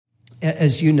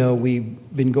As you know, we've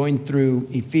been going through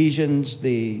Ephesians,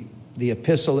 the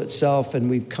epistle itself, and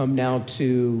we've come now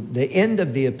to the end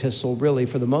of the epistle, really,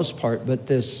 for the most part, but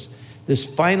this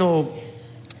final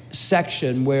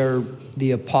section where the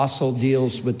apostle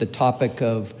deals with the topic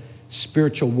of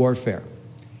spiritual warfare.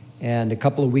 And a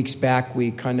couple of weeks back, we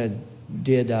kind of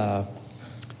did a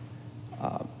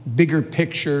bigger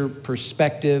picture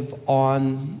perspective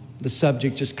on the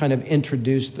subject, just kind of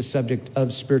introduced the subject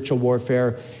of spiritual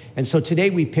warfare. And so today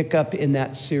we pick up in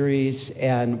that series,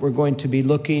 and we're going to be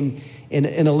looking in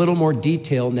a little more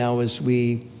detail now as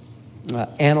we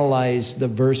analyze the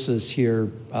verses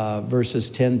here, verses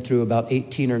 10 through about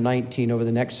 18 or 19 over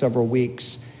the next several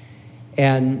weeks,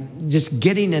 and just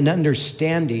getting an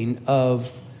understanding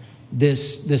of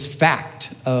this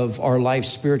fact of our life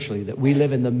spiritually, that we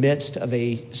live in the midst of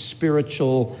a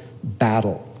spiritual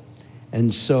battle.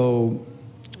 And so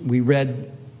we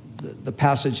read the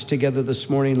passage together this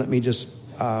morning. Let me just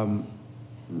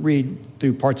read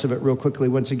through parts of it real quickly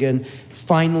once again.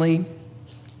 Finally,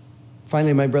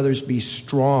 my brothers, be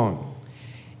strong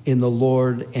in the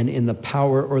Lord and in the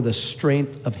power or the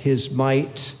strength of his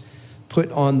might.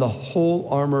 Put on the whole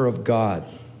armor of God,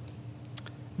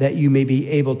 that you may be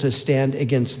able to stand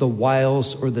against the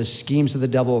wiles or the schemes of the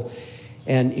devil.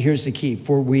 And here's the key: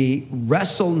 for we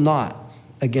wrestle not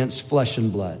against flesh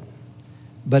and blood,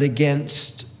 but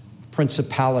against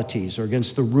principalities, or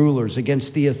against the rulers,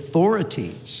 against the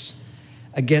authorities,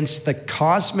 against the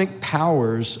cosmic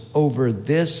powers over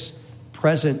this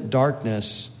present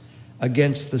darkness,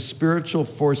 against the spiritual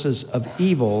forces of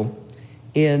evil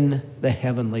in the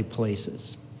heavenly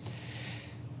places.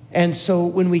 And so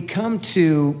when we come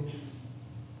to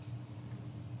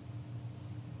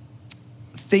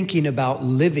thinking about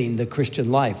living the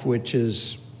Christian life, which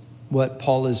is what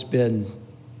Paul has been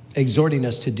exhorting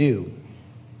us to do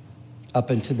up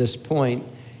until this point,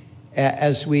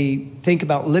 as we think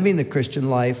about living the Christian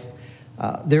life,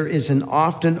 there is an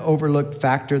often overlooked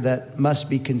factor that must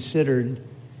be considered,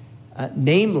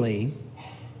 namely,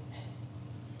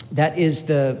 that is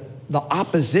the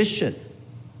opposition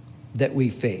that we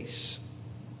face.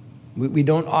 We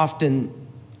don't often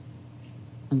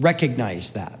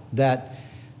recognize that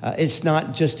it's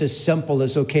not just as simple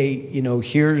as, okay,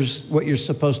 here's what you're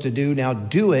supposed to do, now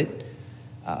do it.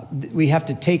 We have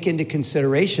to take into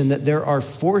consideration that there are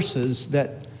forces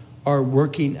that are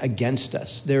working against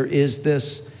us. There is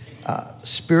this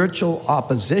spiritual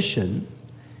opposition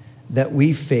that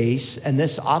we face, and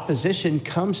this opposition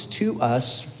comes to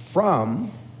us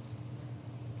from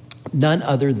none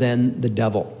other than the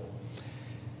devil.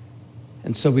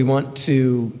 And so we want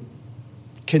to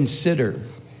consider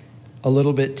a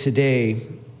little bit today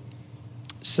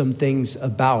some things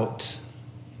about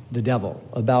the devil,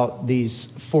 about these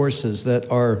forces that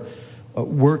are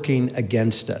working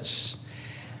against us.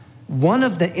 One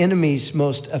of the enemy's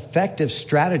most effective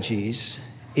strategies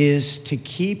is to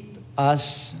keep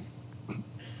us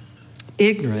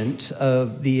ignorant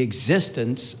of the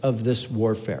existence of this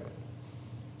warfare.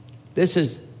 This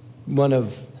is one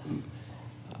of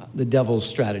the devil's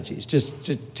strategies, just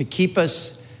to keep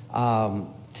us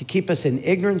in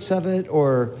ignorance of it,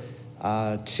 or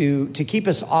to keep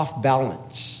us off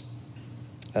balance.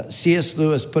 C.S.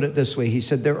 Lewis put it this way. He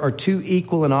said, there are two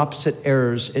equal and opposite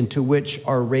errors into which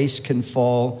our race can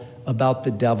fall about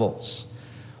the devils.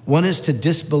 One is to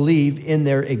disbelieve in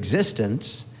their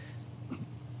existence.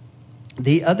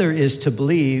 The other is to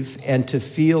believe and to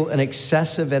feel an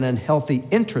excessive and unhealthy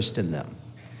interest in them.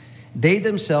 They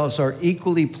themselves are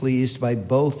equally pleased by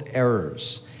both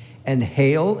errors and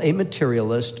hail a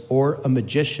materialist or a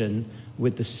magician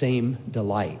with the same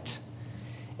delight.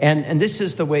 And this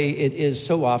is the way it is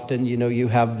so often. You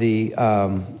have the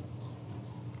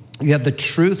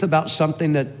truth about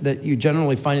something that you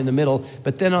generally find in the middle,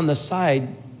 but then on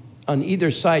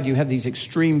either side, you have these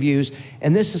extreme views,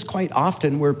 and this is quite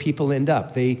often where people end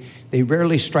up. They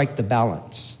rarely strike the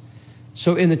balance.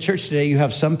 So in the church today, you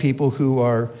have some people who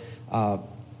are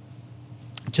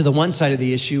to the one side of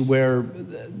the issue where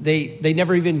they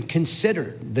never even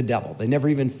consider the devil. They never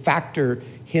even factor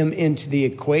him into the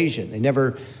equation. They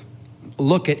never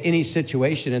look at any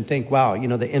situation and think, wow,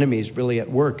 the enemy is really at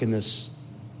work in this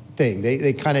thing.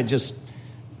 They kind of just,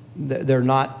 they're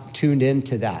not tuned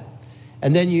into that.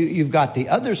 And then you've got the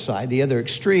other side, the other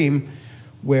extreme,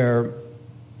 where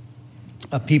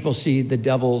people see the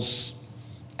devil's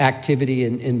activity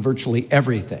in virtually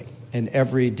everything. And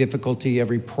every difficulty,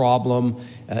 every problem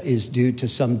is due to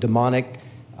some demonic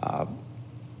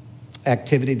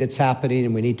activity that's happening,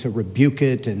 and we need to rebuke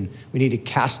it, and we need to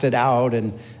cast it out,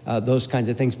 and those kinds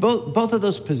of things. Both of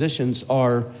those positions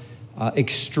are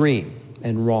extreme.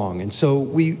 and wrong. And so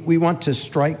we want to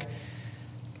strike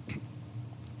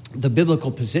the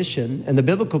biblical position, and the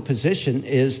biblical position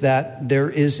is that there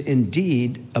is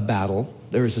indeed a battle.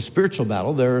 There is a spiritual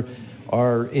battle. There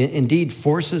are indeed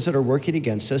forces that are working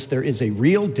against us. There is a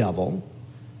real devil,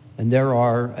 and there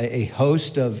are a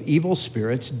host of evil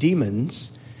spirits,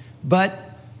 demons. But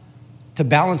to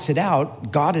balance it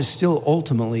out, God is still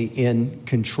ultimately in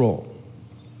control,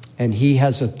 and he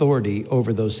has authority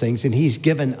over those things, and he's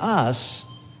given us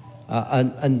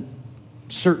a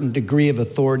certain degree of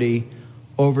authority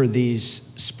over these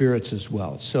spirits as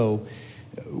well. So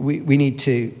we need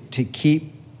to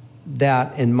keep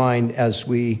that in mind as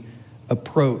we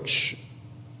approach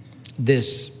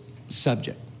this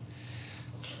subject.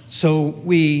 So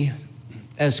we,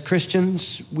 as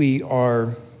Christians, we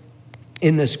are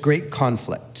in this great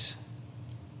conflict.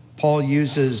 Paul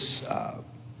uses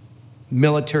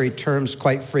military terms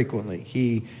quite frequently.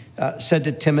 He said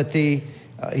to Timothy,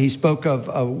 he spoke of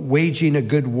waging a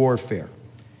good warfare.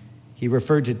 He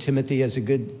referred to Timothy as a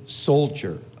good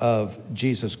soldier of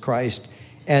Jesus Christ.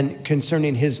 And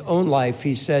concerning his own life,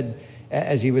 he said,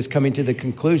 as he was coming to the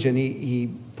conclusion, he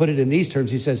put it in these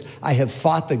terms. He says, I have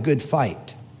fought the good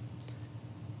fight.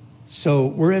 So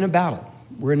we're in a battle.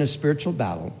 We're in a spiritual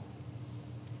battle.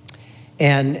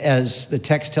 And as the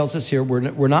text tells us here,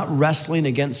 we're not wrestling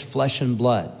against flesh and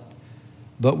blood,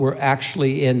 but we're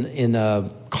actually in a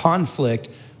conflict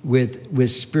with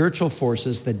spiritual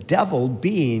forces, the devil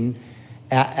being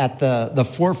at the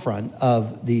forefront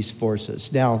of these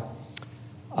forces. Now,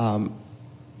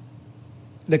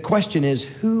 the question is,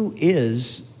 who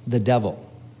is the devil?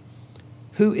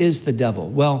 Who is the devil?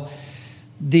 Well,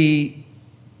 the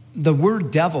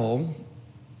word devil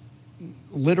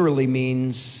literally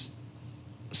means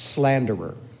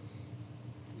slanderer.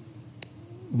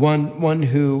 One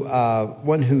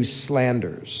who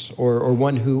slanders or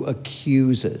one who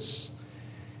accuses.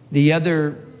 The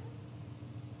other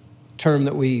term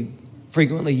that we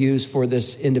frequently use for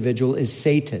this individual is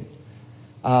Satan.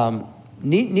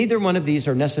 Neither one of these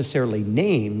are necessarily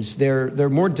names. They're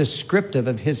more descriptive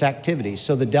of his activities.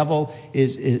 So the devil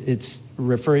it's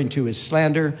referring to as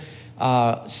slander.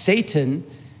 Satan,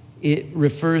 it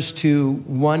refers to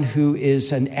one who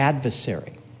is an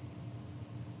adversary.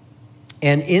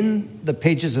 And in the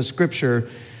pages of Scripture,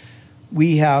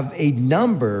 we have a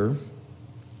number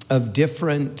of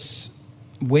different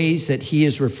ways that he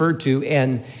is referred to.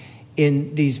 And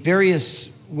in these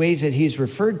various ways that he's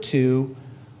referred to,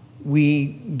 we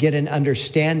get an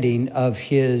understanding of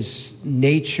his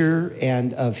nature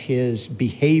and of his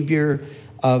behavior,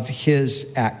 of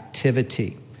his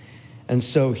activity. And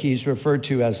so he's referred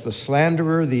to as the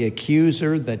slanderer, the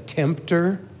accuser, the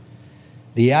tempter,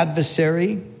 the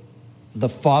adversary, the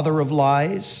father of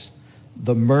lies,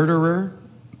 the murderer,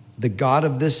 the god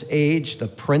of this age, the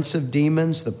prince of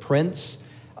demons, the prince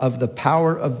of the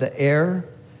power of the air,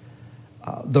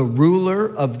 the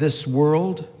ruler of this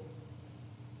world,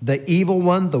 the evil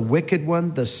one, the wicked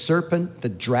one, the serpent, the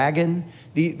dragon.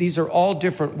 These are all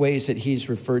different ways that he's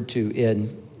referred to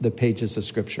in the pages of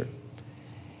Scripture.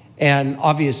 And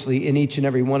obviously, in each and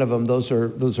every one of them, those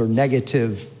are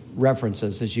negative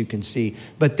references, as you can see.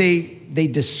 But they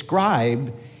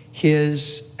describe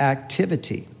his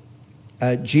activity.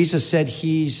 Jesus said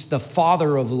he's the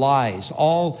father of lies.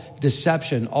 All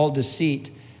deception, all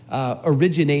deceit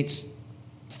originates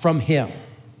from him.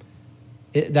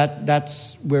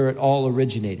 That's where it all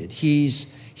originated. He's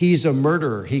a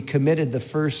murderer. He committed the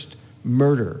first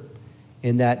murder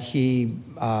in that he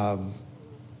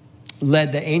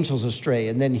led the angels astray.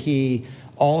 And then he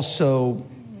also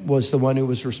was the one who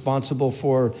was responsible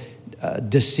for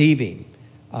deceiving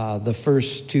the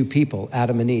first two people,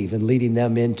 Adam and Eve, and leading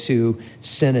them into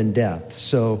sin and death.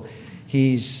 So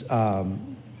he's,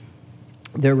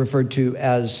 they're referred to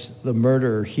as the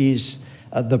murderer. He's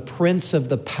the prince of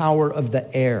the power of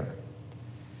the air.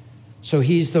 So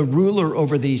he's the ruler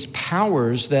over these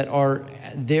powers that are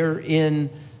there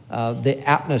in the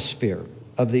atmosphere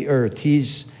of the earth.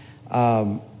 He's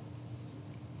the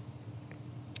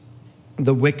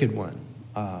wicked one,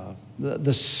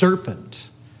 the serpent,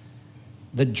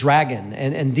 the dragon.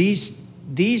 And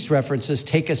these references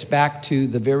take us back to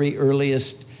the very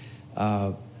earliest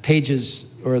pages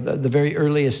or the very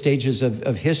earliest stages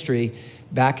of history,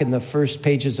 back in the first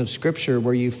pages of Scripture,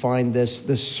 where you find this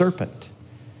serpent.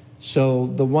 So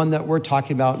the one that we're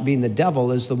talking about being the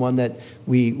devil is the one that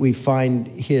we find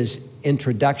his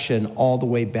introduction all the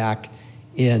way back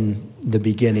in the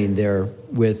beginning there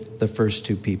with the first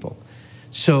two people.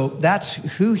 So that's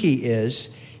who he is.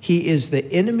 He is the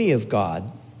enemy of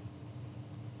God.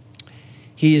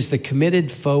 He is the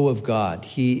committed foe of God.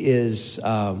 He is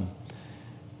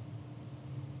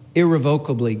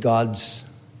irrevocably God's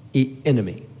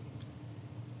enemy.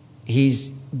 He's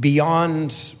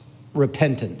beyond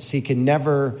repentance. He can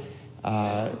never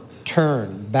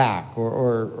turn back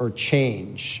or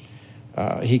change.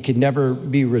 He can never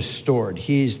be restored.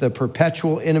 He's the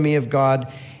perpetual enemy of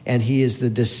God, and he is the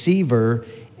deceiver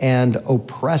and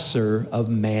oppressor of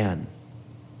man.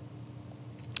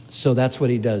 So that's what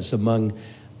he does among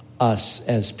us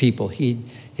as people.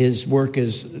 His work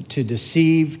is to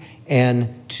deceive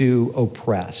and to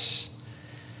oppress.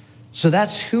 So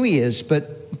that's who he is,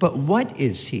 but what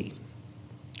is he?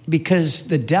 Because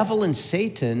the devil and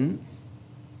Satan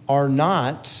are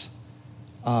not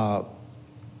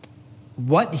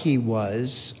what he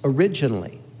was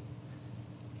originally.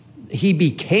 He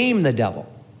became the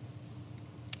devil.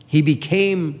 He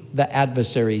became the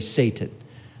adversary, Satan.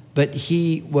 But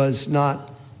he was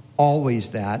not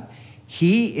always that.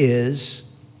 He is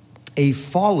a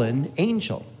fallen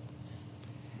angel.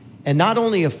 And not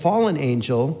only a fallen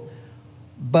angel,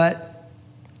 but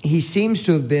he seems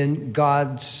to have been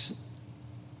God's,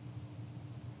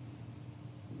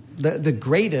 the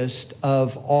greatest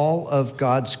of all of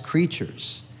God's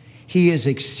creatures. He is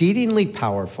exceedingly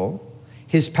powerful.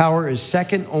 His power is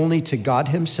second only to God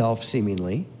himself,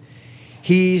 seemingly.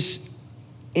 He's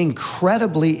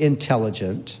incredibly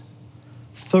intelligent,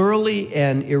 thoroughly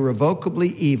and irrevocably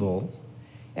evil,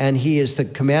 and he is the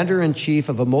commander-in-chief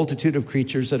of a multitude of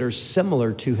creatures that are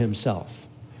similar to himself.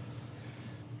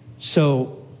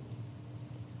 So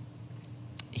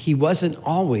he wasn't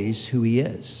always who he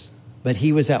is, but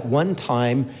he was at one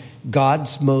time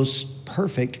God's most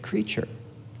perfect creature.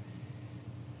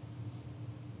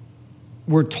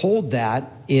 We're told that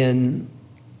in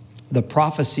the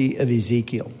prophecy of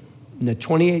Ezekiel. In the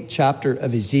 28th chapter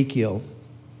of Ezekiel,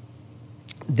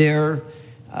 there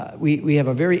we have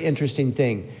a very interesting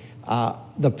thing.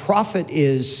 The prophet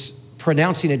is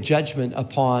pronouncing a judgment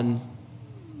upon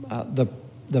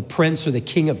the prince or the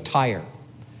king of Tyre,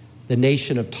 the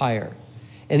nation of Tyre.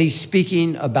 And he's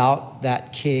speaking about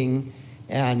that king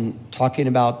and talking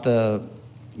about the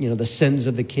sins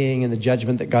of the king and the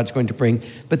judgment that God's going to bring.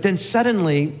 But then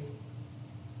suddenly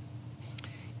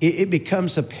it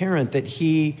becomes apparent that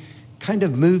he kind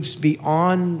of moves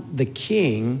beyond the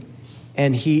king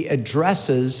and he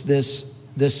addresses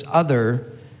this other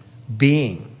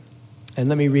being. And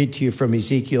let me read to you from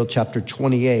Ezekiel chapter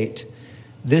 28.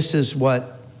 This is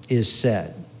what is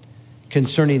said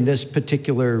concerning this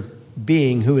particular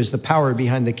being who is the power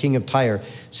behind the king of Tyre. It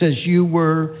says, "You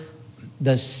were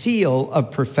the seal of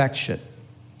perfection,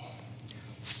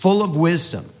 full of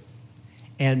wisdom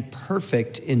and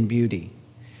perfect in beauty.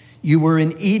 You were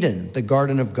in Eden, the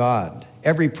garden of God.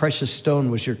 Every precious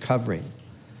stone was your covering.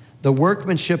 The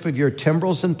workmanship of your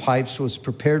timbrels and pipes was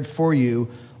prepared for you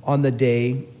on the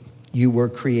day you were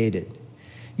created.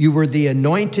 You were the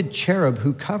anointed cherub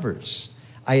who covers.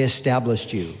 I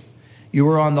established you. You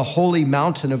were on the holy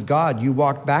mountain of God. You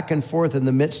walked back and forth in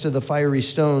the midst of the fiery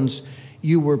stones.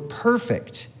 You were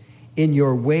perfect in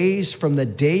your ways from the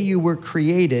day you were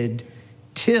created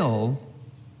till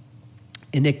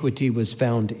iniquity was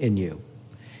found in you.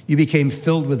 You became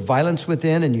filled with violence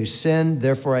within, and you sinned.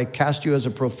 Therefore, I cast you as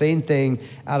a profane thing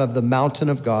out of the mountain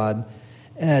of God,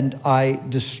 and I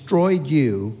destroyed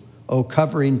you, O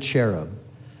covering cherub.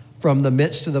 From the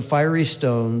midst of the fiery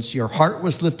stones, your heart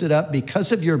was lifted up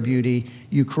because of your beauty.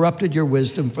 You corrupted your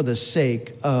wisdom for the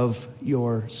sake of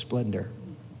your splendor."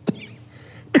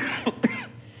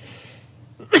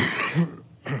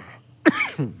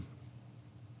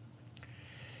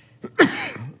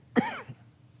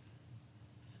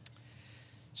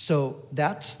 So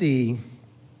that's the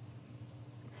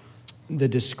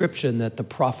description that the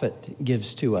prophet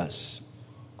gives to us.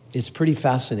 It's pretty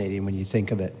fascinating when you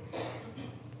think of it.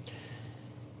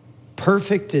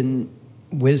 Perfect in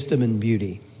wisdom and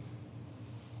beauty.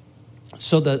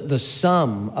 So the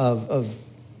sum of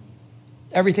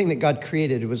everything that God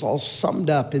created, it was all summed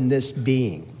up in this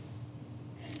being.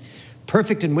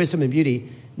 Perfect in wisdom and beauty,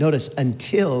 notice,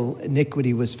 until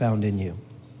iniquity was found in you.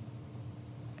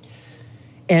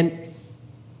 And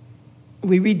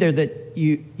we read there that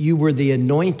you were the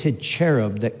anointed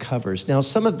cherub that covers. Now,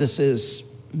 some of this is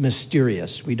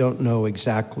mysterious. We don't know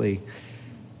exactly.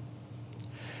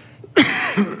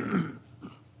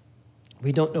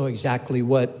 We don't know exactly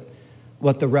what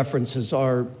the references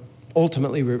are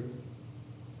ultimately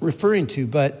referring to,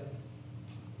 but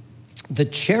the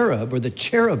cherub or the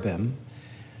cherubim,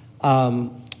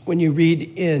 when you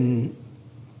read in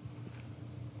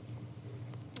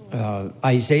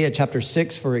Isaiah chapter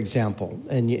 6, for example,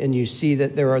 and you see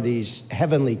that there are these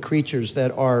heavenly creatures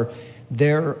that are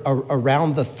there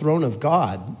around the throne of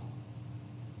God,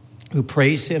 who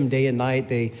praise him day and night.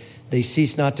 They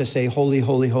cease not to say, holy,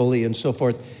 holy, holy, and so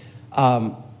forth.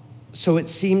 So it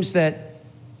seems that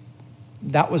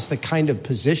was the kind of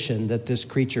position that this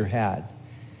creature had.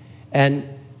 And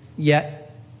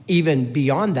yet, even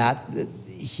beyond that,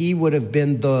 he would have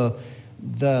been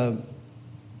the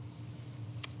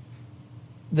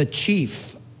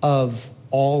chief of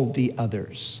all the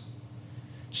others.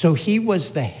 So he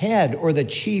was the head or the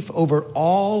chief over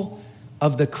all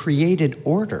of the created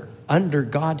order under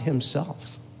God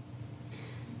himself.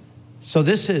 So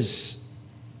this is,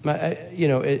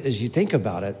 as you think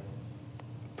about it,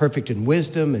 perfect in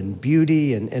wisdom and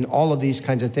beauty and all of these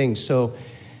kinds of things. So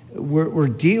we're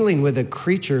dealing with a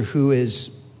creature who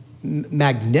is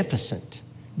magnificent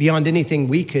beyond anything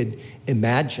we could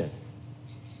imagine.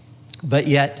 But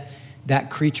yet that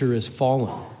creature is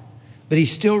fallen. But he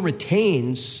still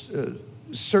retains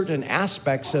certain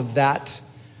aspects of that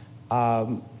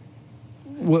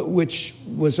which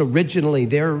was originally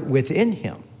there within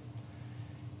him.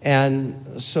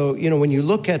 And so, when you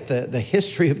look at the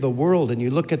history of the world and you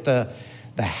look at the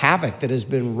havoc that has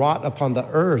been wrought upon the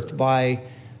earth by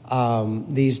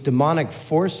these demonic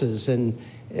forces and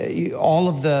all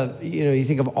of the, you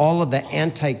think of all of the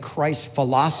antichrist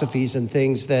philosophies and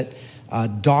things that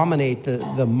dominate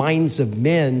the minds of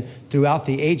men throughout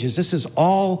the ages. This is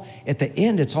all, at the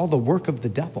end, it's all the work of the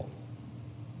devil.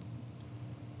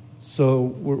 So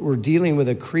we're dealing with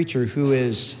a creature who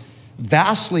is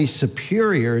vastly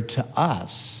superior to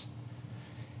us,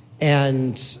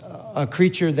 and a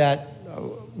creature that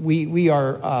we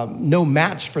are no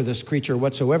match for this creature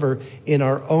whatsoever in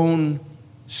our own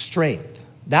strength.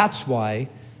 That's why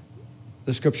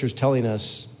the scripture is telling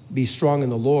us, be strong in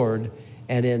the Lord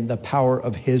and in the power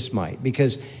of his might,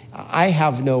 because I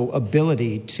have no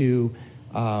ability to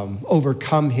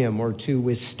overcome him or to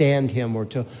withstand him or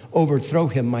to overthrow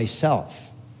him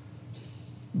myself.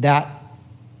 That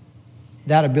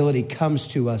ability comes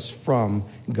to us from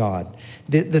God.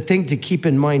 The thing to keep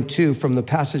in mind, too, from the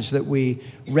passage that we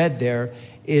read there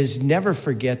is never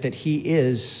forget that he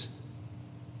is,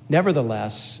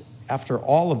 nevertheless, after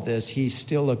all of this, he's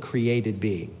still a created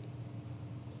being.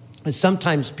 And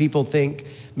sometimes people think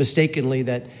mistakenly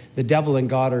that the devil and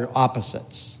God are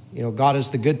opposites. God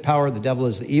is the good power, the devil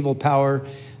is the evil power.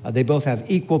 They both have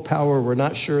equal power. We're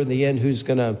not sure in the end who's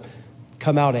going to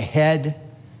come out ahead.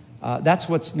 That's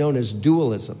what's known as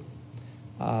dualism.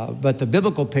 But the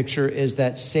biblical picture is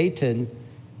that Satan,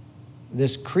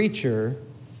 this creature,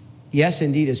 yes,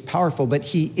 indeed, is powerful, but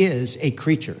he is a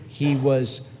creature. He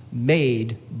was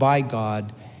made by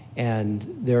God and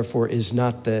therefore is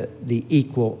not the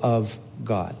equal of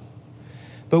God.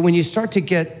 But when you start to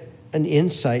get an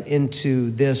insight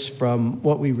into this from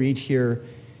what we read here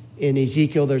in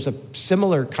Ezekiel, there's a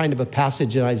similar kind of a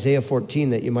passage in Isaiah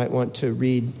 14 that you might want to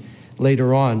read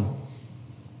later on,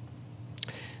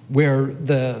 where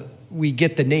we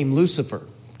get the name Lucifer,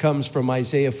 comes from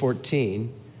Isaiah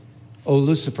 14. O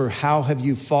Lucifer, how have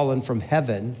you fallen from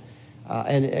heaven?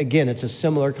 And again, it's a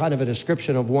similar kind of a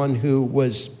description of one who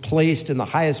was placed in the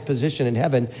highest position in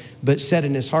heaven, but said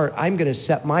in his heart, I'm going to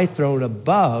set my throne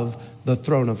above the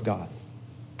throne of God.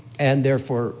 And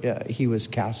therefore, he was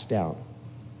cast down.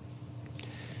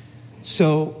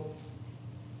 So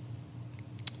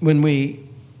when we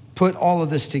put all of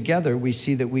this together, we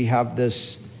see that we have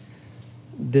this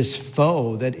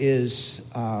foe that is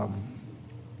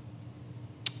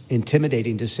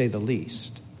intimidating, to say the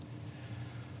least.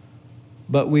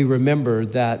 But we remember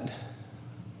that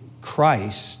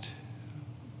Christ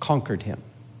conquered him.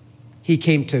 He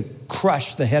came to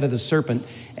crush the head of the serpent,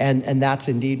 and that's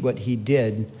indeed what he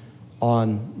did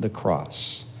on the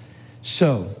cross.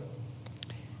 So,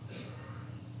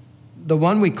 the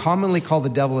one we commonly call the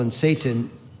devil and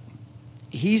Satan,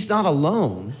 he's not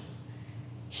alone.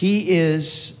 He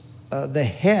is the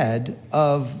head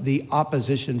of the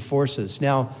opposition forces.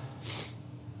 Now,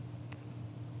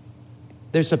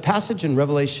 there's a passage in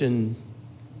Revelation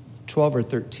 12 or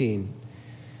 13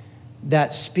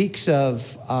 that speaks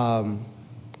of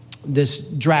this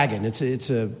dragon. It's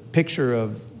a picture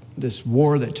of this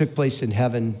war that took place in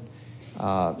heaven,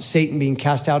 Satan being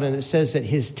cast out, and it says that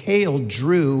his tail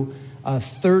drew a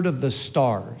third of the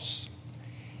stars.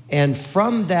 And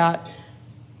from that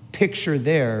picture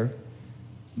there,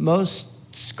 most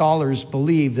scholars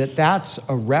believe that that's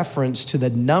a reference to the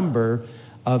number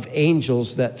of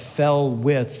angels that fell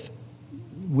with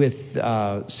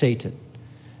Satan.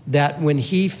 That when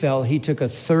he fell, he took a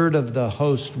third of the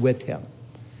host with him.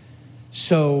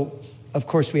 So, of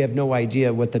course, we have no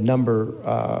idea what the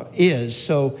number is.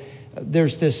 So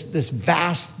there's this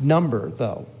vast number,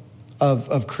 though,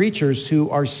 of creatures who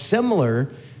are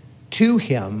similar to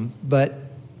him, but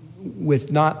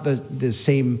with not the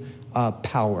same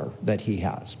power that he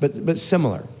has, but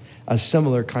similar, a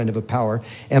similar kind of a power.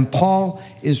 And Paul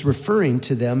is referring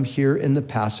to them here in the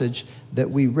passage that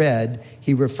we read.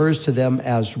 He refers to them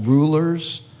as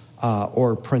rulers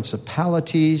or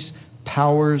principalities,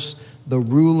 powers, the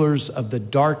rulers of the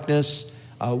darkness,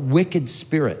 wicked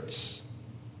spirits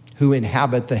who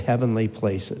inhabit the heavenly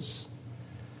places.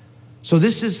 So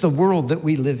this is the world that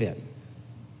we live in.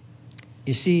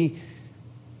 You see,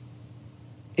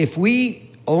 if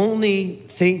we only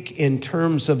think in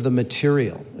terms of the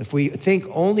material, if we think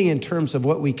only in terms of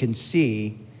what we can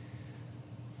see,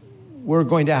 we're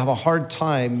going to have a hard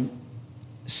time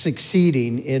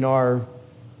succeeding in our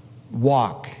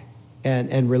walk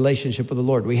and relationship with the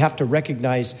Lord. We have to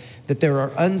recognize that there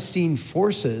are unseen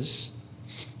forces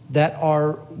that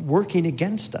are working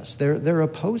against us. They're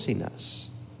opposing us.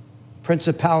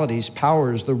 Principalities,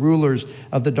 powers, the rulers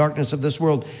of the darkness of this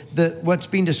world. What's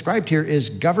being described here is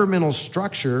governmental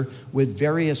structure with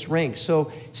various ranks.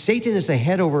 So Satan is the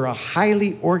head over a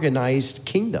highly organized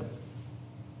kingdom.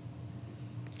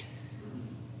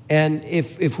 And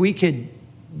if we could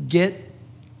get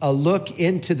a look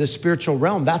into the spiritual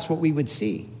realm, that's what we would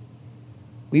see.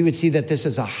 We would see that this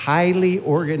is a highly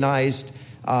organized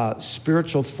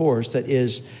spiritual force that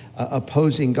is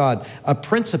opposing God. A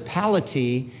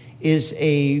principality is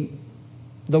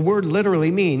the word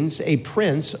literally means a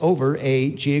prince over a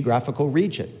geographical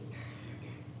region.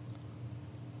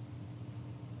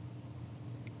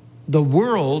 The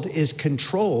world is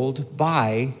controlled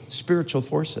by spiritual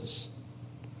forces.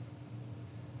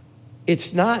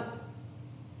 It's not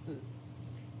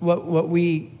what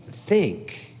we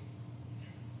think.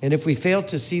 And if we fail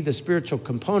to see the spiritual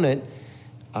component,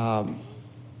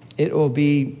 it will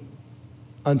be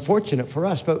unfortunate for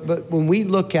us. But when we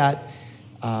look at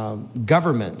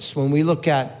governments, when we look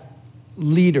at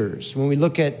leaders, when we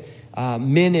look at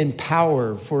men in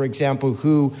power, for example,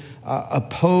 who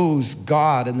oppose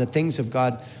God and the things of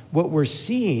God, what we're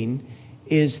seeing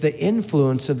is the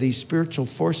influence of these spiritual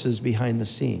forces behind the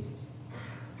scene.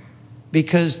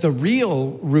 Because the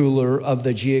real ruler of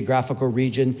the geographical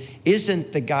region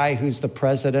isn't the guy who's the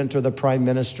president or the prime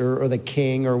minister or the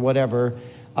king or whatever.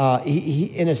 He,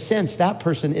 in a sense, that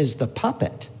person is the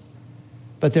puppet.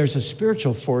 But there's a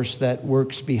spiritual force that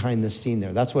works behind the scene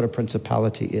there. That's what a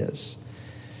principality is.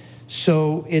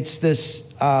 So it's this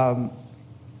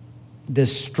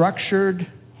structured,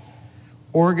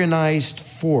 organized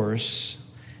force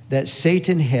that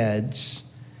Satan heads.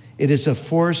 It is a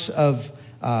force of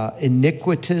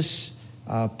iniquitous,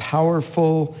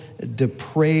 powerful,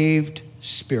 depraved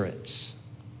spirits.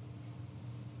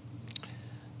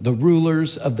 The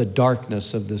rulers of the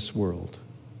darkness of this world.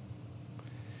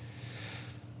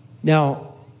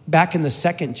 Now, back in the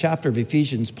 2nd chapter of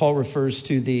Ephesians, Paul refers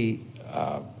to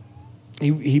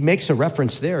he makes a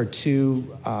reference there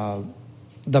to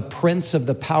the prince of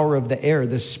the power of the air,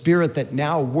 the spirit that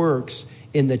now works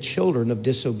in the children of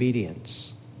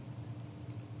disobedience.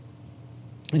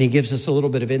 And he gives us a little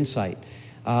bit of insight.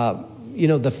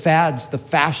 The fads, the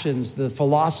fashions, the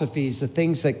philosophies, the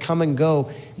things that come and go,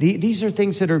 these are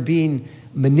things that are being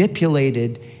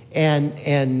manipulated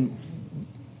and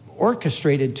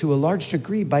orchestrated to a large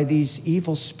degree by these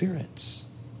evil spirits.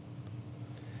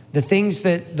 The things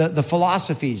that, the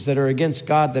philosophies that are against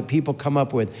God that people come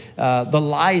up with, the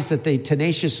lies that they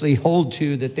tenaciously hold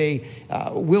to, that they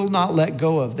will not let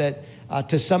go of, that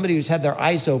to somebody who's had their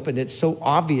eyes open, it's so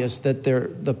obvious that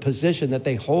the position that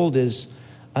they hold is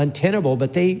untenable,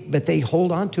 but they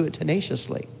hold on to it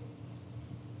tenaciously.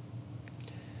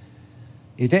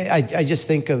 I just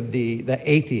think of the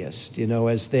atheist,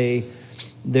 as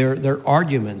their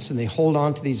arguments, and they hold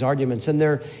on to these arguments, and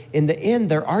in the end,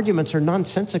 their arguments are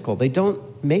nonsensical. They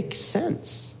don't make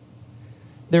sense.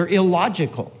 They're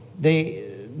illogical.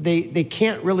 They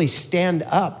can't really stand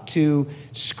up to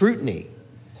scrutiny.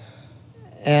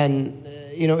 And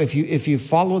if you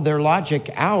follow their logic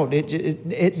out,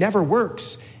 it never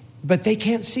works. But they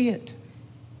can't see it,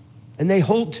 and they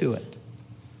hold to it.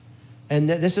 And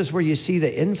this is where you see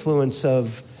the influence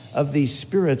of these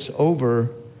spirits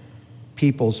over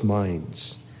people's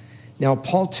minds. Now,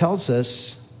 Paul tells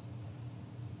us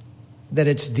that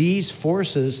it's these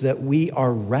forces that we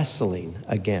are wrestling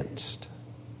against.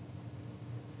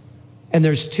 And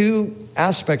there's two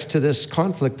aspects to this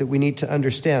conflict that we need to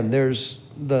understand. There's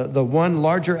the one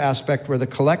larger aspect where the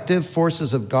collective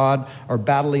forces of God are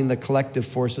battling the collective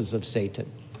forces of Satan.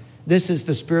 This is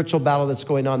the spiritual battle that's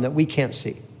going on that we can't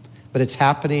see, but it's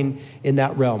happening in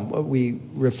that realm. We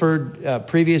referred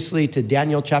previously to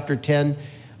Daniel chapter 10.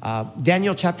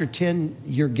 Daniel chapter 10,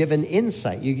 you're given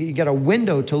insight. You get a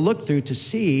window to look through to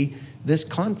see this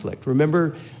conflict.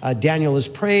 Remember, Daniel is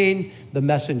praying. The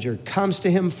messenger comes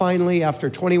to him finally after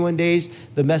 21 days.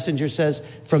 The messenger says,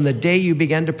 from the day you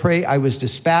began to pray, I was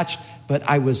dispatched, but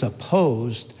I was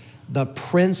opposed. The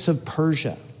prince of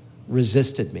Persia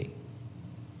resisted me.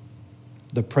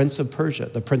 The prince of Persia,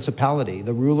 the principality,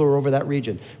 the ruler over that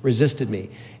region, resisted me.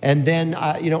 And then,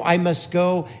 I must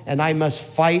go and I must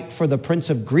fight, for the prince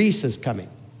of Greece is coming.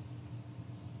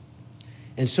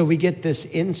 And so we get this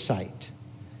insight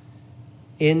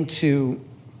into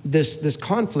this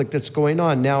conflict that's going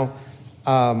on. Now,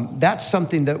 that's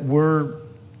something that we're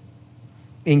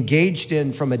engaged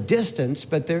in from a distance,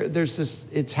 but there's this,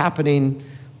 it's happening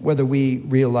whether we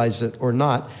realize it or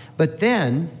not. But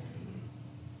then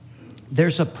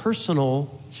there's a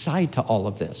personal side to all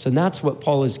of this, and that's what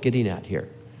Paul is getting at here.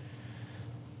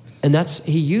 And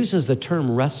he uses the term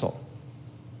wrestle.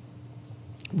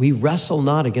 We wrestle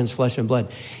not against flesh and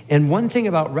blood. And one thing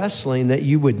about wrestling that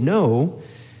you would know,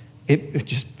 it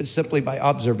just simply by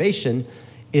observation,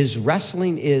 is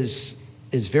wrestling is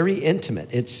very intimate.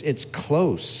 It's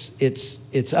close.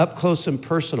 It's up close and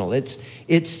personal. It's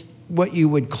what you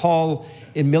would call,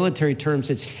 in military terms,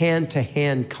 it's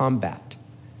hand-to-hand combat.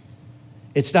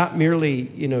 It's not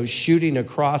merely, shooting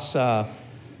across a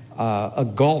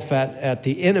gulf at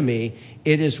the enemy.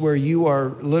 It is where you are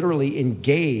literally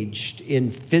engaged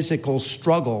in physical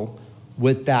struggle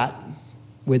with that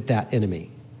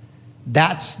enemy.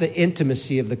 That's the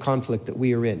intimacy of the conflict that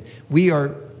we are in. We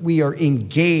are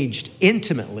engaged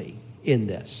intimately in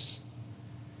this.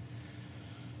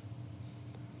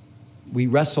 We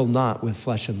wrestle not with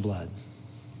flesh and blood,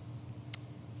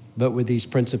 but with these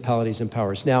principalities and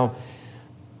powers. Now,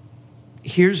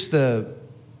 here's the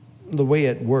way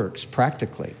it works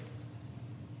practically.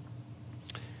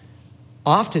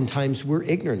 Oftentimes, we're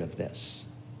ignorant of this.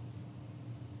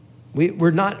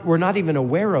 We're not even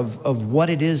aware of what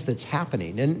it is that's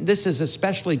happening. And this is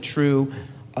especially true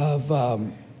of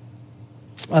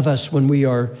us when we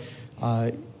are,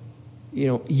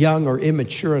 young or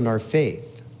immature in our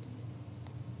faith.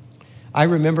 I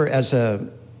remember as a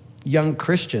young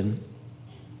Christian,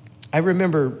 I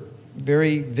remember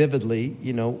very vividly,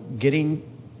 getting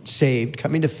saved,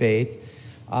 coming to faith,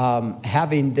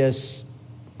 having this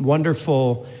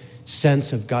wonderful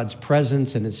sense of God's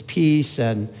presence and his peace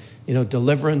and,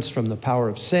 deliverance from the power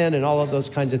of sin and all of those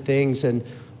kinds of things. And,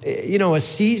 a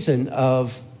season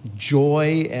of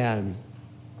joy and,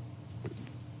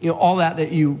 all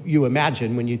that you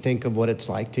imagine when you think of what it's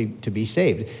like to be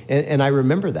saved. And I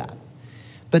remember that.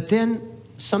 But then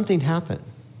something happened.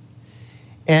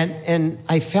 And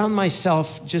I found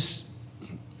myself just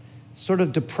sort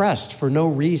of depressed for no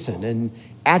reason and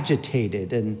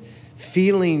agitated and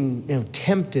feeling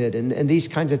tempted and these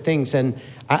kinds of things. And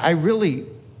I really,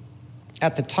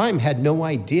 at the time, had no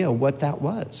idea what that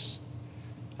was.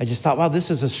 I just thought, wow, this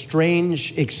is a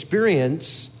strange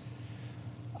experience.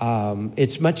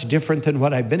 It's much different than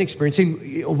what I've been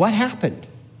experiencing. What happened?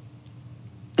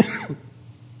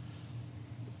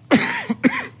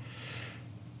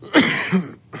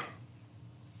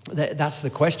 That's the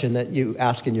question that you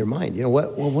ask in your mind.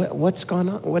 What's gone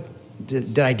on? What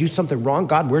did I do something wrong?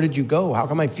 God, where did you go? How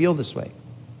come I feel this way?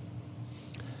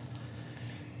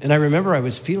 And I remember I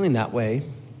was feeling that way,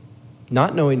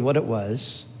 not knowing what it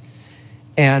was.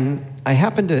 And I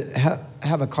happened to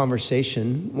have a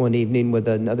conversation one evening with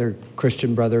another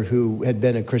Christian brother who had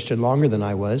been a Christian longer than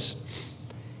I was.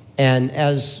 And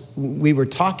as we were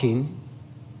talking,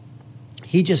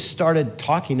 he just started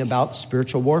talking about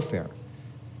spiritual warfare.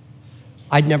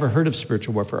 I'd never heard of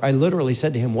spiritual warfare. I literally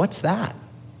said to him, what's that?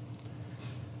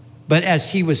 But as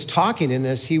he was talking and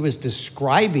as he was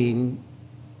describing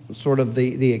sort of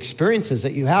the experiences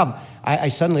that you have, I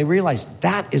suddenly realized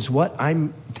that's what's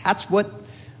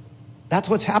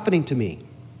happening to me.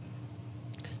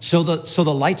 So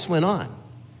the lights went on.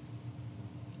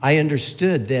 I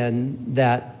understood then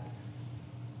that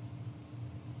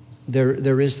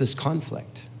there is this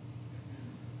conflict.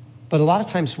 But a lot of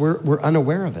times we're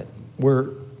unaware of it. We're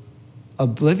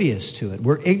oblivious to it.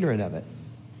 We're ignorant of it.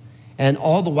 And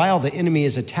all the while the enemy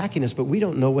is attacking us, but we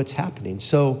don't know what's happening.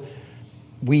 So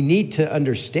we need to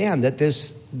understand that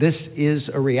this is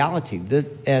a reality.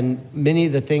 And many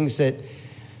of the things that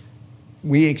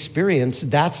we experience,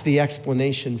 that's the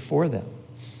explanation for them.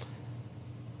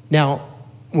 Now,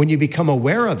 when you become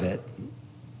aware of it,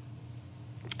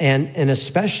 and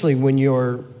especially when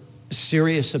you're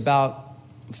serious about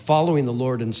following the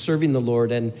Lord and serving the Lord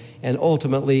and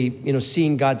ultimately,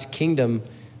 seeing God's kingdom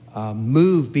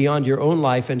move beyond your own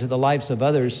life into the lives of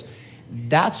others,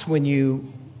 that's when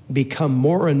you become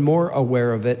more and more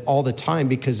aware of it all the time,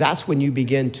 because that's when you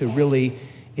begin to really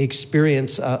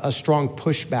experience a strong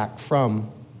pushback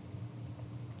from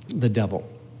the devil.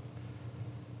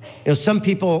 Some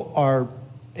people are,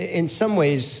 in some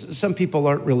ways, some people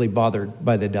aren't really bothered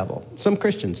by the devil. Some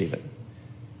Christians even.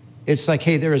 It's like,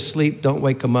 hey, they're asleep. Don't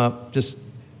wake them up. Just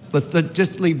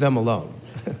leave them alone.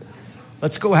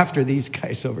 Let's go after these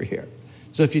guys over here.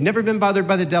 So if you've never been bothered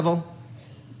by the devil,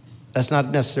 that's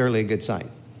not necessarily a good sign.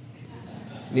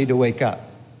 You need to wake up.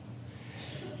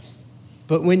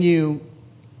 But when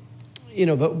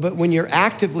but when you're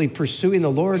actively pursuing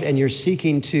the Lord and you're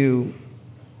seeking to,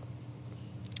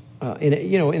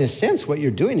 in a sense, what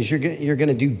you're doing is you're going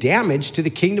to do damage to the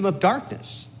kingdom of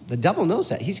darkness. The devil knows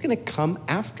that. He's going to come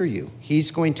after you.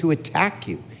 He's going to attack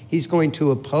you. He's going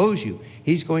to oppose you.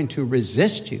 He's going to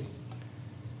resist you.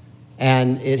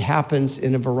 And it happens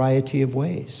in a variety of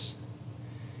ways.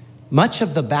 Much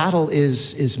of the battle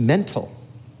is mental,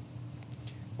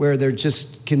 where there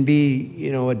just can be,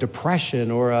 a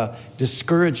depression or a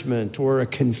discouragement or a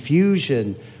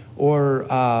confusion or,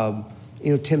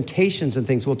 temptations and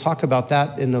things. We'll talk about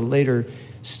that in a later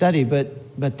study,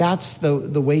 but that's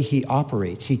the way he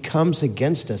operates. He comes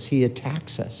against us. He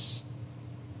attacks us.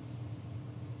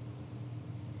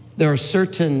 There are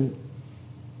certain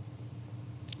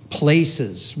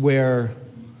places where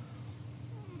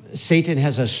Satan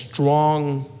has a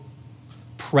strong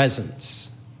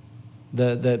presence.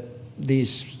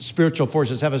 These spiritual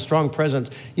forces have a strong presence.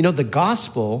 The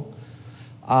gospel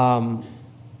and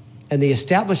the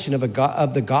establishing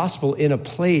of the gospel in a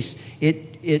place,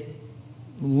 it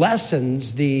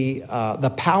lessens the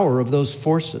power of those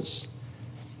forces.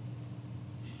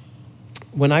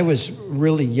 When I was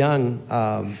really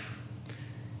young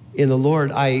in the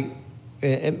Lord, I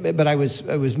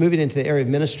was moving into the area of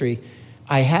ministry.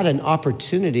 I had an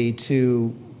opportunity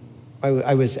to.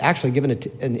 I was actually given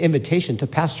an invitation to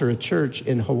pastor a church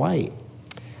in Hawaii,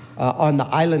 on the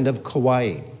island of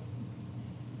Kauai,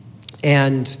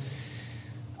 and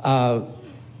I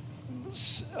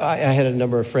had a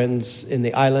number of friends in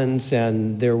the islands,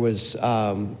 and there was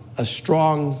a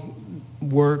strong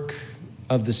work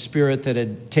of the Spirit that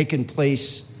had taken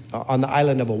place on the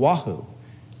island of Oahu.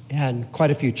 And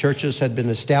quite a few churches had been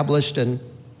established. And,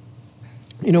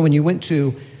 when you went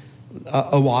to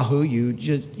Oahu, you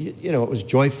just, it was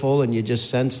joyful, and you just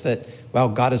sensed that, wow,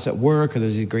 God is at work, and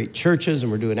there's these great churches,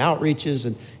 and we're doing outreaches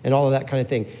and all of that kind of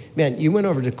thing. Man, you went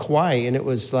over to Kauai, and it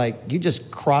was like you just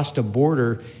crossed a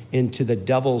border into the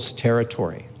devil's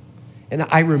territory. And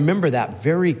I remember that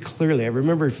very clearly. I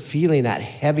remember feeling that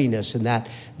heaviness and that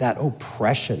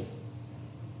oppression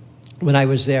when I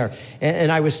was there.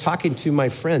 And I was talking to my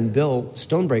friend, Bill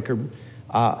Stonebreaker,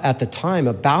 at the time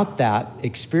about that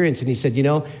experience. And he said,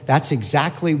 that's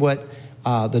exactly what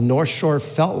the North Shore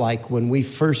felt like when we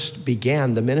first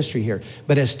began the ministry here.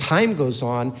 But as time goes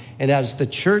on, and as the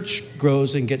church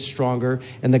grows and gets stronger,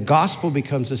 and the gospel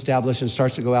becomes established and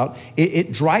starts to go out,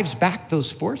 it drives back those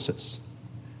forces.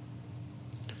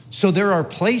 So there are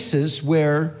places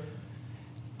where,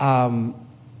 I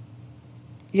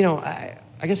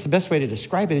guess the best way to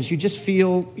describe it is you just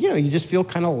feel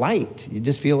kind of light. You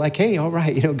just feel like, hey, all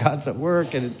right, God's at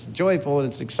work, and it's joyful and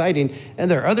it's exciting.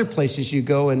 And there are other places you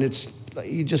go, and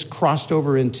you just crossed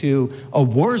over into a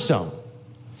war zone.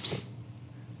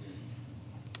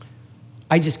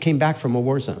 I just came back from a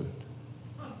war zone.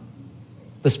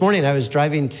 This morning I was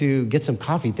driving to get some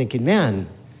coffee thinking, man,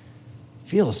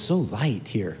 feels so light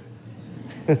here.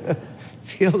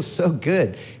 Feels so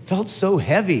good. Felt so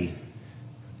heavy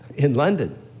in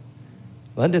London.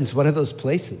 London's one of those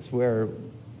places where,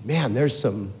 man, there's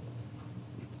some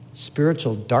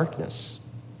spiritual darkness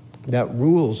that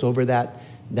rules over that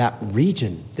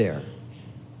region there.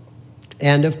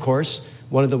 And of course,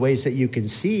 one of the ways that you can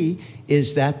see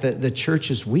is that the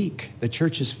church is weak. The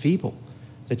church is feeble.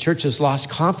 The church has lost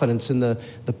confidence in the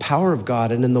power of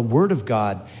God and in the word of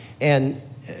God. And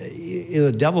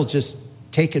the devil's just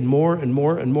taken more and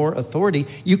more and more authority.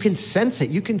 You can sense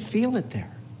it. You can feel it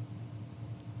there.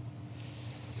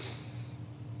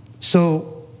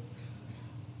 So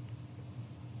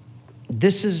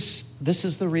this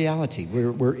is the reality.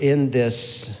 We're in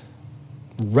this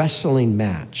wrestling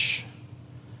match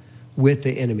with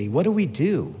the enemy. What do we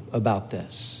do about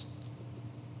this?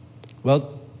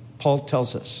 Well, Paul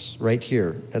tells us right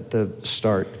here at the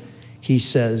start. He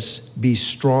says, be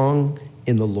strong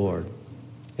in the Lord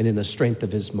and in the strength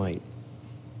of his might.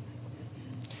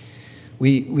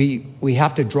 We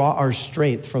have to draw our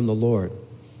strength from the Lord.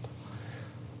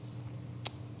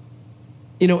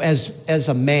 As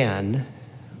a man,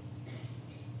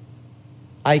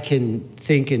 I can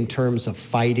think in terms of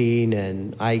fighting,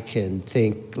 and I can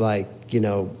think like,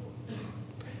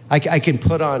 I can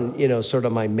put on, sort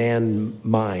of my man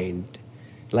mind,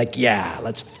 like, yeah,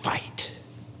 let's fight.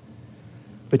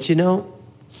 But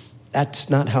that's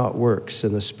not how it works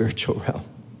in the spiritual realm.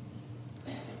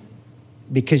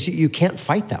 Because you can't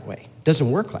fight that way. It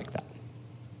doesn't work like that.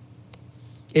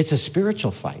 It's a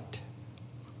spiritual fight.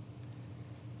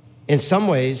 In some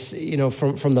ways,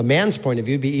 from the man's point of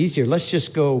view, it'd be easier. Let's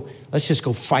just go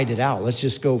fight it out. Let's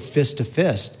just go fist to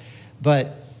fist.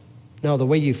 But no, the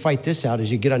way you fight this out is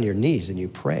you get on your knees and you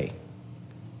pray.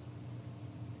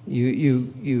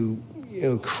 You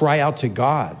cry out to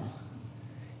God.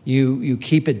 You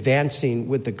keep advancing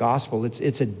with the gospel.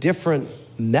 It's a different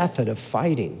method of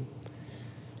fighting.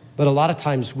 But a lot of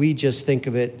times we just think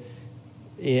of it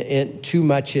too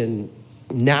much in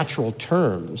natural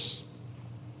terms.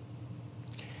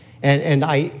 And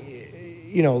I,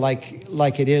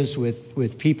 like it is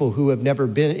with people who have never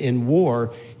been in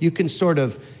war, you can sort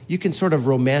of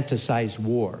romanticize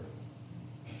war.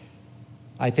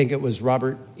 I think it was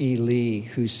Robert E. Lee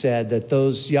who said that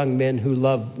those young men who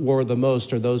love war the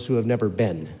most are those who have never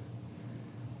been.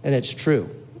 And it's true.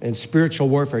 In spiritual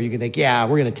warfare, you can think, yeah,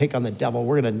 we're going to take on the devil.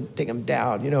 We're going to take him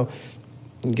down,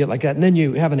 and get like that. And then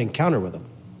you have an encounter with him.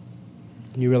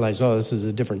 And you realize, oh, this is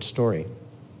a different story.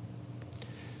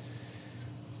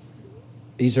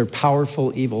 These are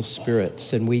powerful evil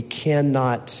spirits, and we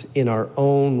cannot, in our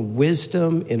own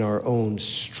wisdom, in our own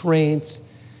strength,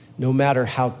 no matter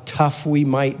how tough we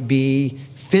might be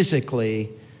physically,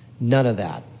 none of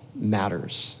that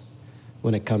matters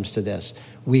when it comes to this.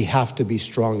 We have to be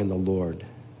strong in the Lord.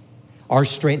 Our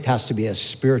strength has to be a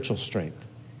spiritual strength.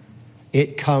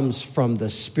 It comes from the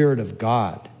Spirit of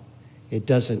God. It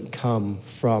doesn't come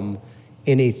from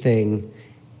anything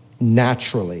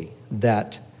naturally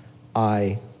that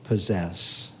I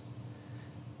possess.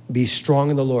 Be strong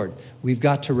in the Lord. We've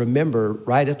got to remember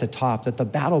right at the top that the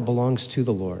battle belongs to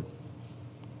the Lord.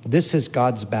 This is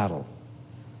God's battle.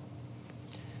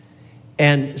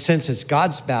 And since it's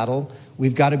God's battle,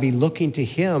 we've got to be looking to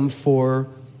him for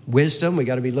wisdom. We've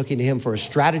got to be looking to him for a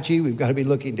strategy. We've got to be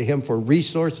looking to him for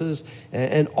resources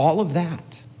and all of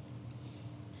that.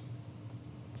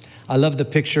 I love the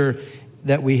picture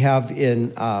that we have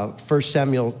in 1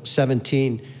 Samuel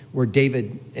 17 where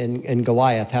David and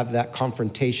Goliath have that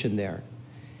confrontation there.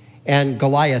 And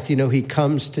Goliath, he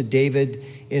comes to David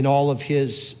in all of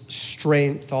his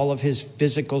strength, all of his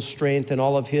physical strength, and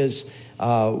all of his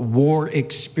war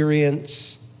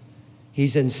experience.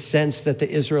 He's incensed that the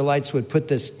Israelites would put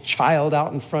this child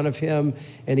out in front of him,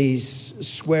 and he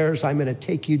swears, I'm going to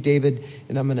take you, David,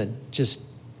 and I'm going to just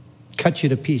cut you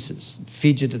to pieces,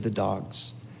 feed you to the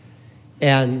dogs.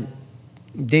 And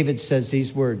David says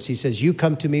these words. He says, you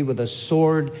come to me with a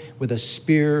sword, with a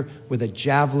spear, with a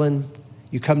javelin.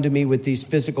 You come to me with these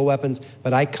physical weapons,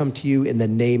 but I come to you in the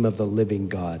name of the living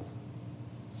God.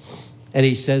 And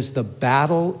he says, the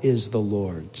battle is the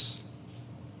Lord's.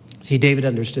 See, David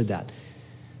understood that.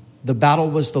 The battle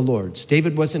was the Lord's.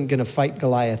 David wasn't going to fight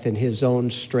Goliath in his own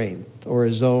strength or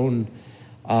his own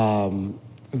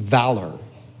valor.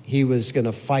 He was going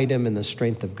to fight him in the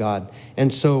strength of God.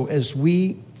 And so as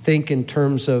we think in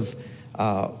terms of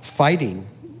fighting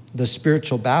the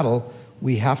spiritual battle,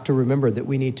 we have to remember that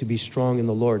we need to be strong in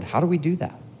the Lord. How do we do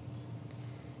that?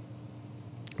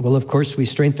 Well, of course, we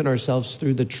strengthen ourselves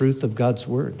through the truth of God's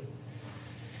word.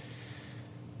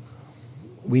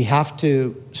 We have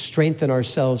to strengthen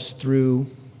ourselves through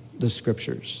the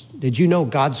scriptures. Did you know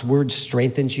God's word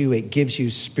strengthens you? It gives you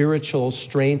spiritual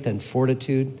strength and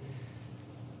fortitude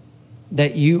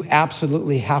that you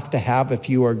absolutely have to have if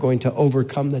you are going to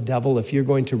overcome the devil, if you're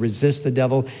going to resist the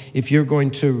devil, if you're going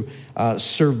to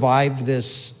survive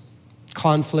this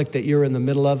conflict that you're in the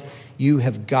middle of. You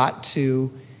have got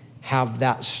to have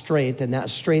that strength, and that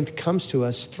strength comes to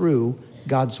us through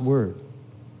God's word.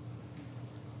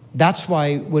 That's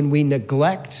why when we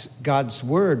neglect God's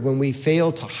word, when we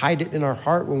fail to hide it in our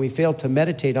heart, when we fail to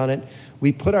meditate on it,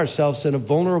 we put ourselves in a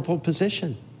vulnerable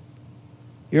position.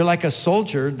 You're like a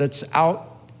soldier that's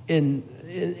out in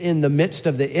the midst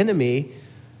of the enemy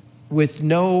with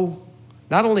not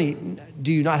only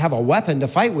do you not have a weapon to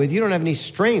fight with, you don't have any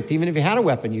strength. Even if you had a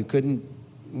weapon, you couldn't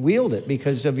wield it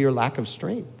because of your lack of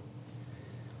strength.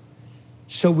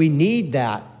 So we need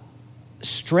that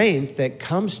strength that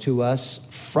comes to us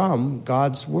from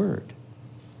God's word.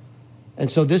 And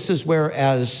so this is where,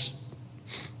 as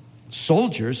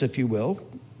soldiers, if you will,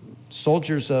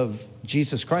 soldiers of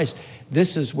Jesus Christ,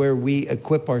 this is where we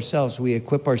equip ourselves. We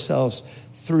equip ourselves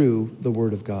through the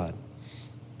word of God.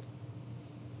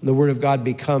 The word of God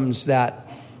becomes that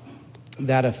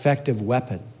that effective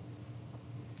weapon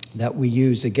that we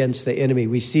use against the enemy.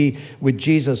 We see with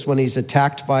Jesus when he's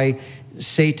attacked by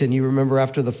Satan, you remember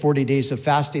after the 40 days of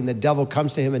fasting, the devil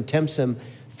comes to him and tempts him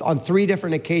on 3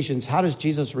 different occasions. How does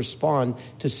Jesus respond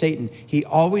to Satan? He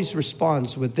always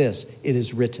responds with this: it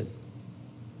is written.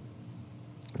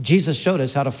 Jesus showed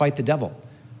us how to fight the devil.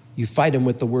 You fight him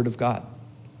with the word of God.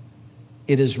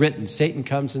 It is written. Satan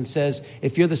comes and says,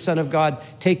 if you're the Son of God,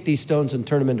 take these stones and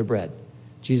turn them into bread.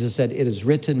 Jesus said, it is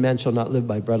written, man shall not live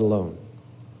by bread alone.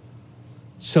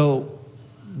 So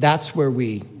that's where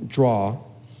we draw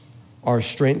our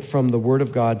strength from the word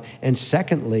of God. And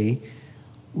secondly,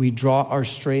 we draw our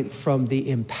strength from the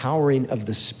empowering of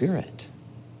the Spirit.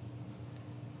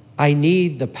 I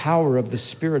need the power of the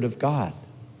Spirit of God.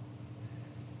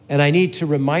 And I need to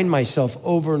remind myself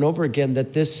over and over again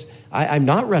that I'm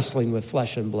not wrestling with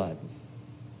flesh and blood.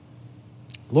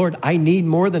 Lord, I need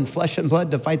more than flesh and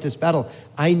blood to fight this battle.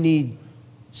 I need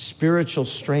spiritual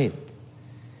strength.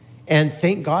 And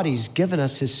thank God he's given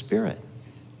us his Spirit.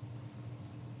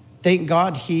 Thank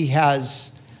God he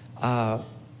has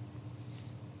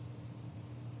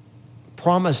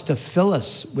promised to fill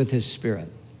us with his Spirit,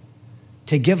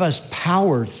 to give us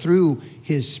power through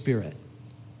his Spirit.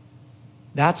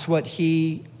 That's what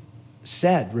he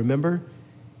said, remember?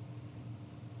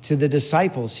 To the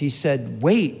disciples, he said,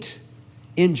 wait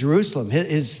in Jerusalem.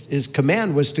 His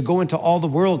command was to go into all the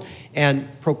world and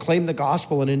proclaim the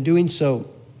gospel. And in doing so,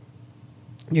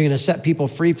 you're going to set people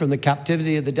free from the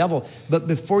captivity of the devil. But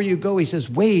before you go, he says,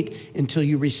 wait until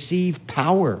you receive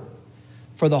power.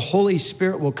 For the Holy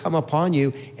Spirit will come upon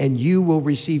you, and you will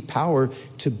receive power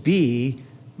to be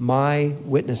my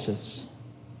witnesses.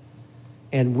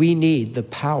 And we need the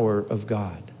power of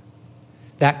God.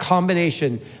 That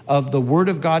combination of the word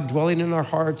of God dwelling in our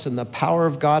hearts and the power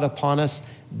of God upon us,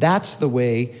 that's the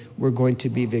way we're going to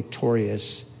be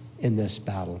victorious in this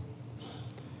battle.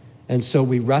 And so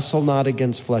we wrestle not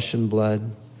against flesh and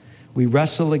blood. We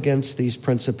wrestle against these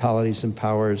principalities and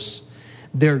powers.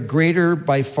 They're greater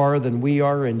by far than we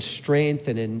are in strength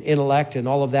and in intellect and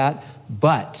all of that.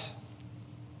 But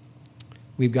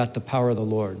we've got the power of the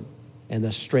Lord and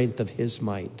the strength of his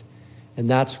might. And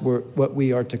that's what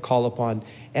we are to call upon.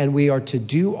 And we are to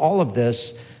do all of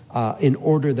this in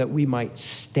order that we might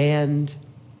stand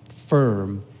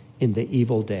firm in the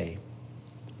evil day.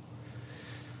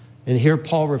 And here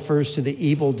Paul refers to the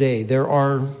evil day. There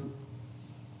are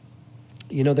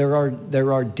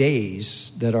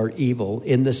days that are evil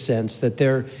in the sense that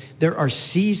there are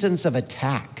seasons of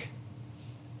attack.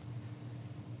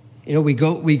 You know, we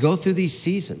go through these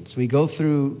seasons. We go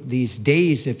through these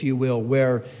days, if you will,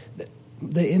 where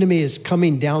the enemy is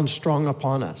coming down strong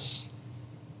upon us.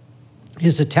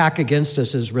 His attack against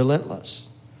us is relentless.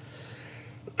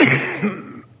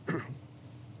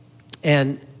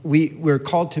 And we're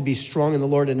called to be strong in the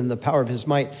Lord and in the power of his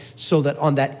might, so that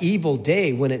on that evil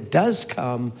day, when it does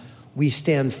come, we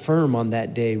stand firm on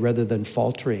that day rather than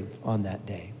faltering on that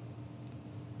day.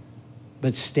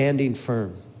 But standing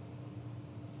firm.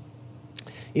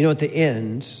 You know, at the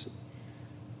end,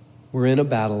 we're in a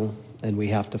battle and we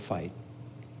have to fight.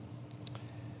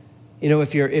 You know,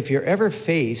 if you're ever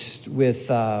faced with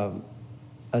a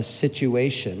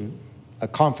situation, a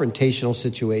confrontational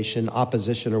situation,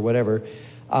 opposition or whatever,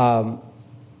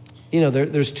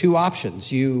 there's 2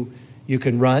 options. You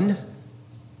can run.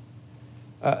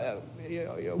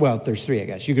 There's 3, I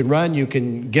guess. You can run, you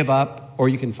can give up, or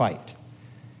you can fight.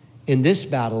 In this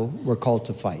battle, we're called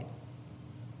to fight.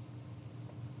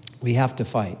 We have to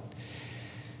fight.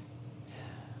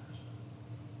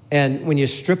 And when you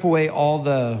strip away all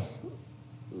the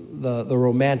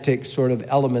romantic sort of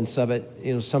elements of it,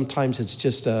 you know, sometimes it's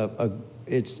just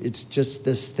it's just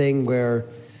this thing where,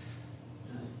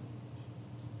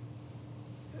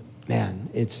 man,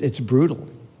 it's brutal.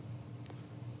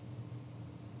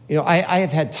 You know, I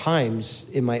have had times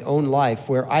in my own life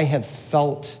where I have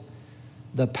felt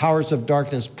the powers of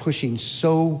darkness pushing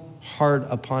so hard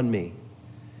upon me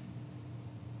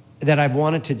that I've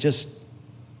wanted to just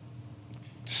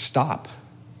stop.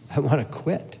 I want to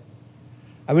quit.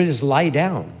 I want to just lie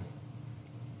down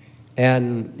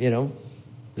and, you know,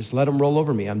 just let them roll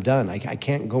over me. I'm done. I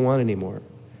can't go on anymore.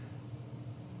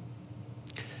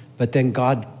 But then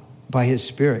God, by his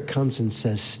Spirit, comes and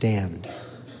says, stand.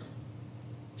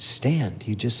 Stand.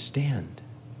 You just stand.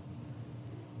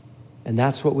 And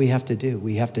that's what we have to do.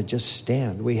 We have to just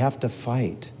stand. We have to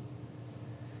fight.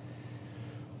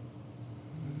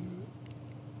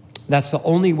 That's the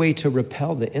only way to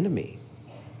repel the enemy.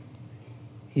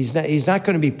 He's not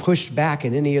going to be pushed back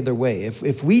in any other way.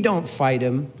 If we don't fight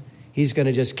him, he's going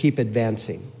to just keep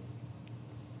advancing.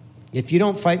 If you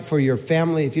don't fight for your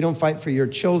family, if you don't fight for your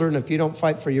children, if you don't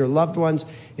fight for your loved ones,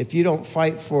 if you don't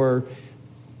fight for,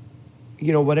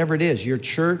 whatever it is, your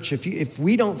church, if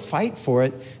we don't fight for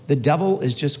it, the devil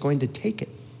is just going to take it.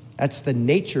 That's the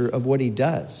nature of what he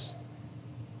does.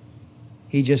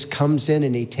 He just comes in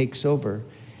and he takes over.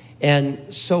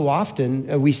 And so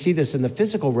often, we see this in the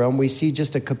physical realm, we see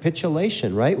just a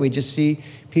capitulation, right? We just see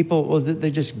people, they're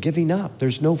just giving up.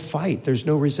 There's no fight. There's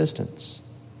no resistance.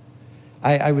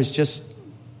 I was just,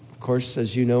 of course,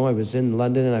 as you know, I was in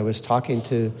London and I was talking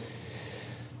to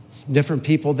some different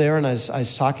people there, and I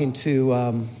was talking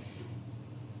to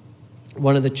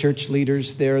one of the church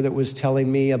leaders there that was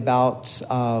telling me about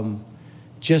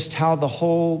just how the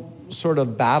whole sort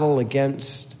of battle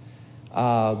against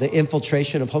the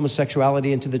infiltration of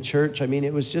homosexuality into the church, I mean,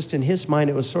 it was just in his mind,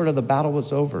 it was sort of the battle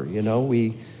was over,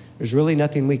 there's really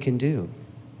nothing we can do.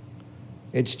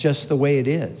 It's just the way it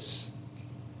is.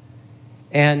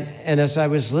 And as I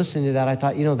was listening to that, I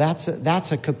thought,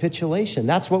 that's a capitulation.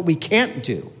 That's what we can't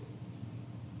do.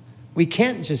 We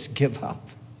can't just give up.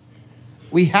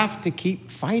 We have to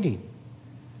keep fighting.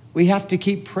 We have to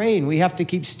keep praying. We have to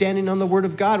keep standing on the Word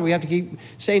of God. We have to keep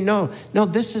saying, no,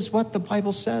 this is what the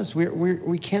Bible says.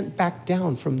 We can't back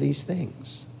down from these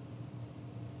things.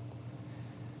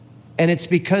 And it's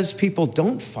because people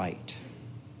don't fight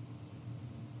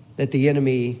that the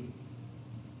enemy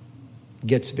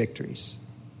gets victories.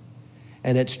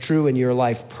 And it's true in your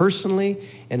life personally,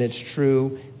 and it's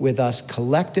true with us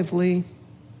collectively.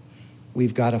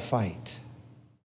 We've got to fight.